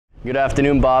Good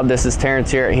afternoon, Bob. This is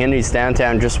Terrance here at Handy's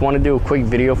Downtown. Just want to do a quick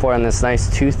video for you on this nice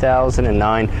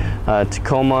 2009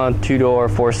 Tacoma 2-door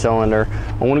 4-cylinder.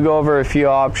 I want to go over a few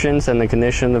options and the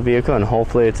condition of the vehicle, and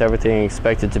hopefully it's everything you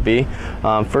expect it to be.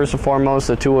 First and foremost,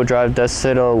 the 2-wheel drive does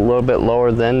sit a little bit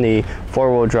lower than the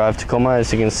 4-wheel drive Tacoma,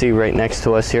 as you can see right next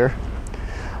to us here.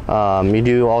 You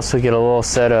do also get a little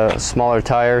set of smaller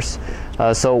tires.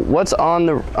 So what's on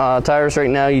the tires right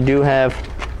now, you do have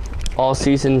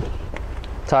all-season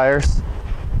tires.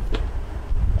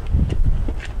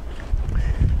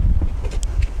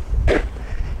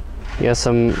 You got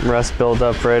some rust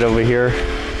buildup right over here.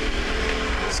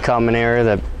 It's a common area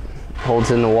that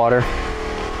holds in the water.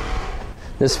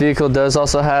 This vehicle does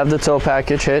also have the tow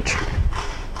package hitch.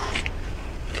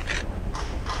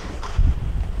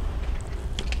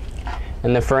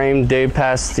 And the frame did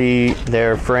pass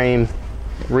their frame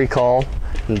recall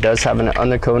and does have an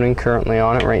undercoating currently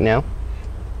on it right now.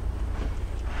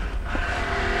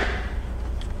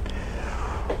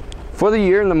 For the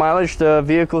year and the mileage, the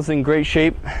vehicle's in great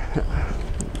shape.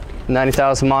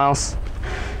 90,000 miles.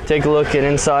 Take a look at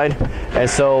inside. And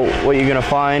so what you're gonna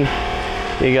find,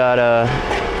 you got a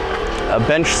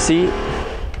bench seat,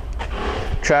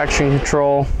 traction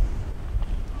control,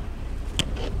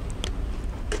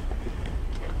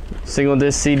 single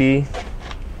disc CD.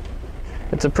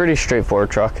 It's a pretty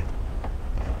straightforward truck.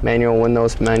 Manual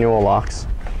windows, manual locks.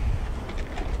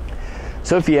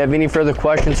 So if you have any further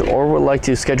questions or would like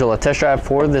to schedule a test drive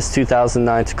for this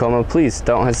 2009 Tacoma, please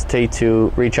don't hesitate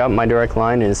to reach out. My direct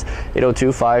line is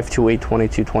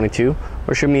 802-528-2222,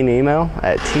 or shoot me an email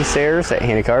at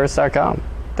tsayers@handycars.com.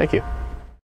 Thank you.